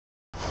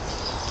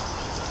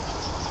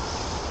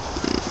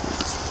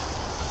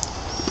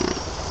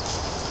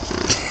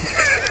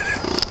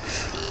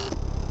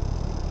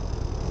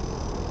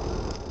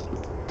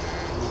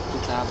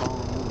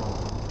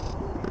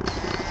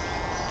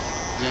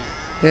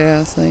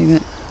Yeah, I seen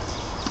it.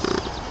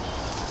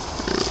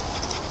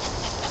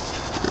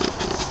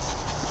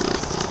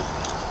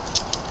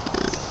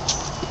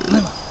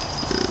 Limo.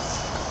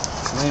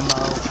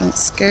 Limo. Don't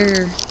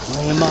scare.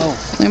 Limo.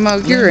 Limo,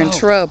 you're in Limo.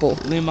 trouble.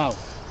 Limo.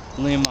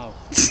 Limo.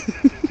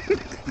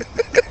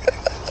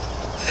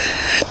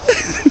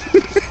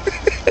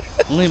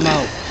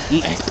 Limo.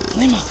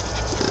 Limo.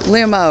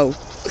 Limo.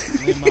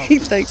 Limo. He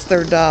thinks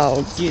they're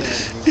dogs. Get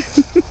over here.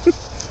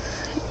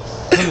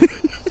 Come here.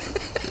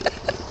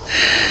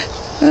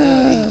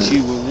 I'll eat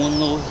you with one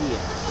little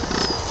hit.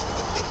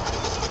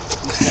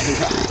 You stay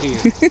right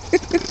here.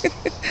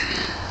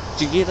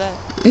 Did you get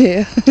that?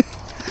 Yeah.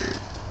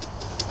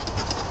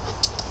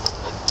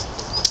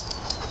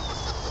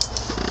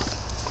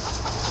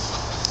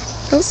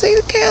 Go see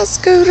the cows,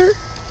 Scooter.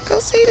 Go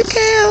see the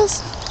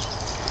cows.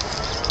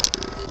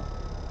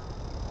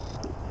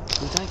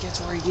 You think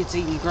that's where he gets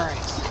eating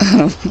grass? I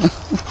don't know.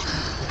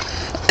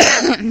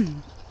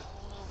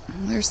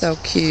 They're so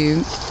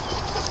cute.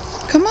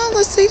 Come on,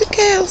 let's see the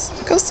cows.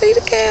 Go see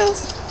the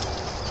cows.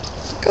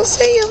 Go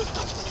see them.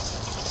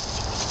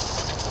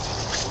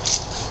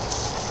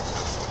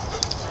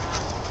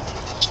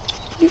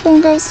 You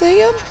gonna go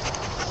see them?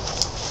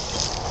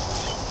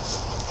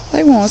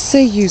 They want to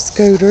see you,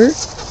 Scooter.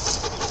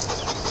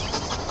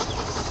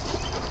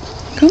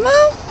 Come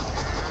on.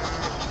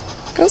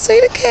 Go see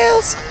the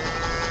cows.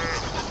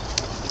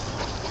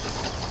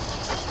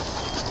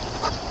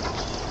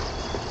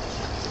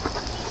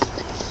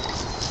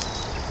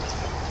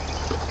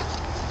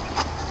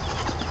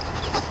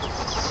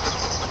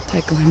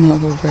 Take Limo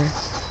over.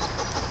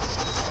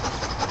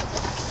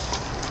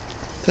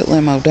 Put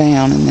Limo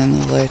down and then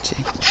they'll let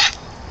you.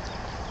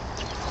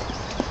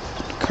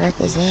 Crap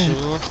was that?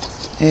 Sure?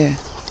 Yeah.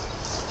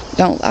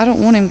 I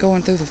don't want him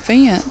going through the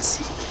fence.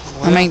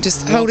 Well, I mean,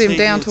 just hold him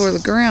down toward the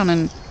ground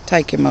and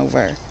take him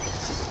over.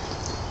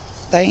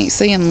 They ain't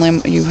seeing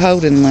you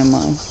holding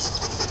Limo. I'm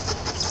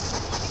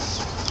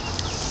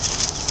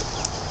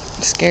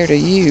scared of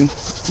you.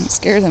 I'm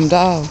scared of them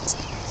dogs.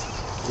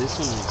 This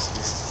one ain't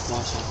scared.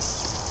 Watch out.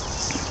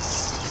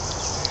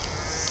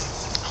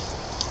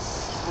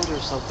 Oh,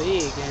 they're so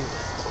big, ain't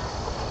they?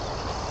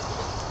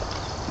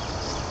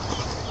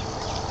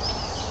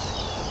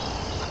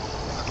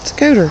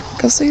 Scooter,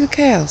 go see the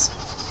cows.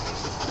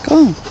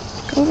 Go on.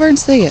 Go over and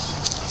see it.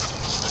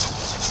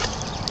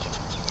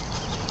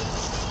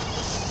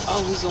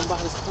 Oh, he's gonna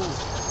bite his tongue.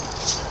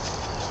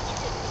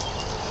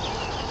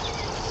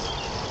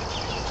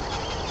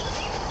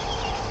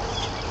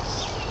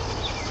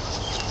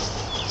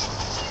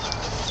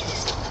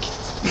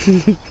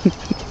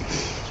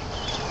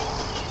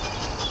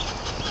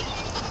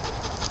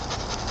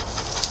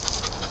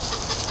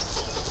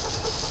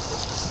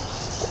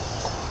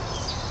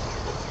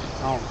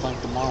 I don't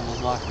think the mom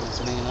was liking this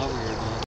being over